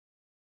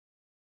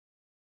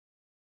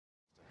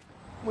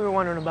we were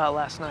wondering about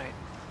last night.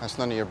 That's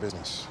none of your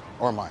business,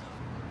 or mine.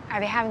 Are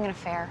they having an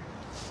affair?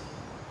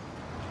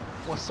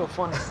 What's so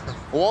funny?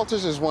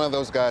 Walters is one of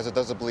those guys that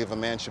doesn't believe a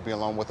man should be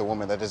alone with a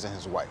woman that isn't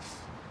his wife.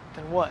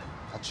 Then what?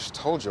 I just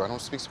told you, I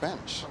don't speak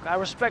Spanish. Look, I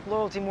respect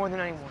loyalty more than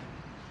anyone.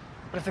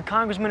 But if the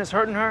congressman is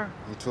hurting her...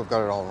 You two have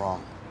got it all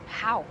wrong.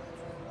 How?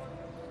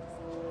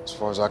 As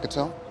far as I could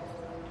tell,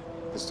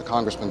 it's the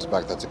congressman's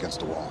back that's against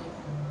the wall.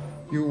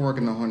 You were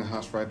working the haunted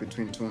house ride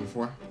between 2 and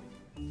 4?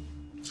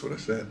 That's what I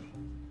said.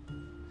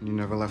 And you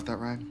never left that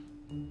ride?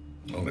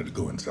 Only to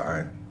go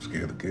inside,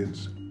 scare the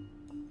kids.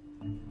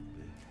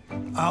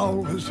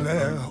 Al was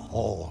there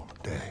all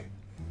day.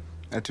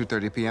 At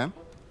 2:30 p.m.?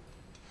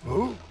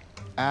 Who?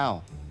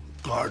 Al.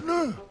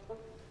 Gardner?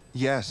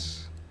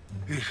 Yes.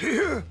 He's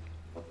here.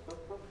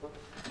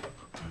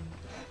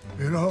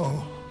 You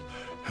know,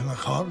 in the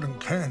cotton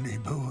candy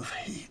booth,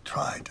 he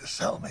tried to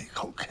sell me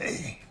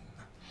cocaine.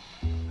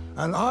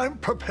 And I'm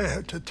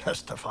prepared to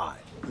testify.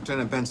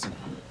 Lieutenant Benson.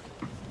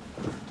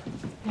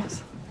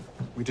 Yes.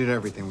 We did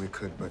everything we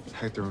could, but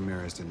Hector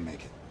Ramirez didn't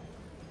make it.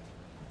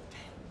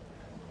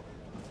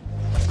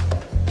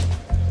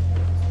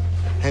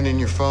 Hand in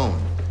your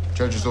phone.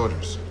 Judge's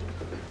orders.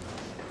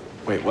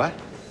 Wait, what?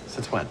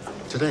 Since when?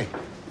 Today.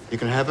 You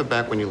can have it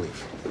back when you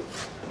leave.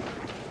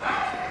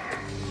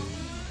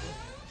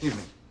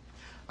 Evening.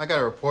 I got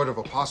a report of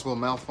a possible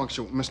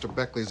malfunction with Mr.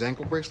 Beckley's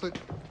ankle bracelet.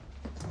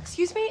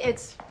 Excuse me,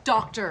 it's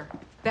Dr.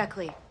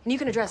 Beckley. And you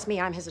can address me,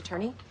 I'm his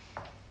attorney.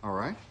 All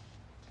right.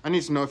 I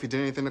need to know if you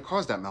did anything to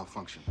cause that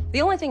malfunction.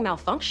 The only thing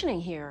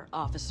malfunctioning here,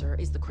 officer,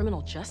 is the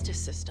criminal justice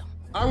system.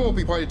 I won't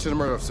be party to the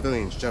murder of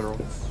civilians, General.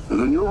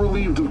 Then you're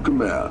relieved of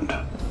command.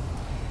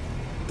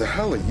 The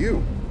hell are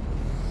you?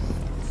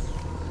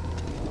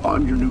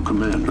 I'm your new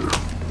commander.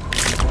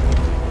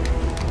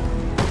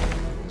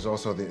 There's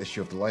also the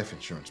issue of the life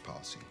insurance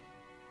policy.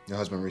 Your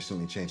husband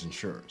recently changed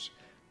insurers.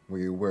 Were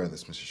you aware of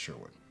this, Mrs.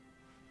 Sherwood?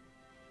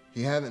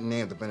 He hadn't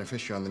named the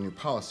beneficiary on the new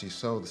policy,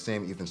 so the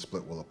same even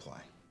split will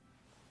apply.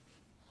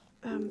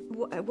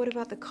 What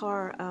about the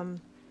car?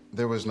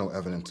 There was no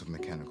evidence of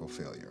mechanical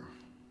failure.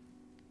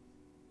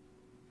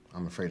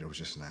 I'm afraid it was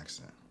just an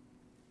accident.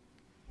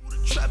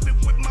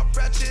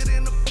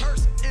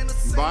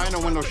 You buying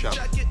or window shopping?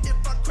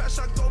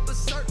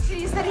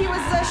 He said he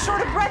was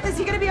short of breath. Is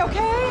he gonna be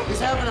okay? He's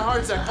having a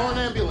heart attack. Call an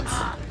ambulance.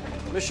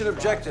 Mission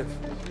objective.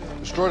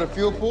 Destroy the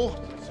fuel pool,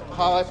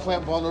 highlight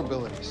plant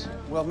vulnerabilities.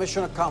 Well,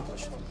 mission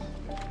accomplished.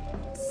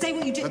 Say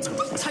what you did.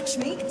 Don't touch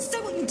me.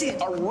 Say what you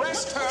did.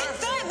 Arrest her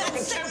for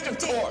contempt of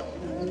court.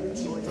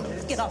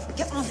 Get off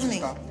of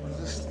me.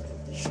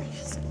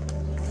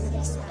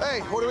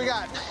 Hey, what do we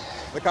got?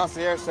 The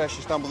concierge says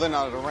she stumbled in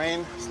out of the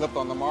rain, slipped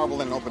on the marble,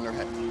 and opened her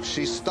head.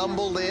 She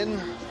stumbled in?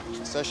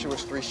 She says she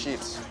was 3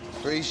 sheets.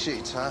 3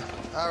 sheets, huh?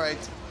 All right.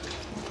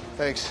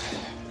 Thanks.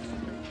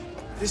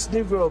 This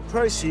Negro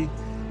Percy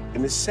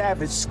and the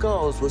Savage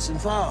Skulls was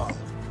involved.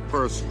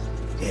 Percy.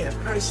 Yeah,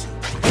 Percy.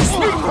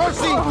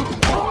 Percy!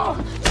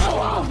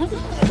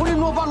 What do you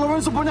know about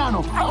Lorenzo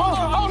Bonanno? I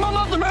don't know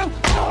nothing, man.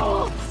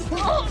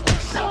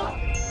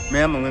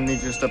 Ma'am, I'm gonna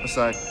need you to step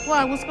aside.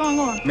 Why? What's going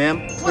on?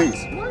 Ma'am,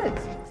 please. What?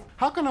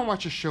 How can I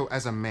watch a show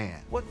as a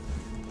man? What?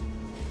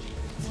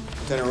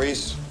 Lieutenant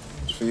Reese,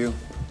 it's for you.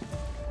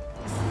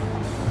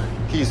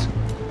 Keys.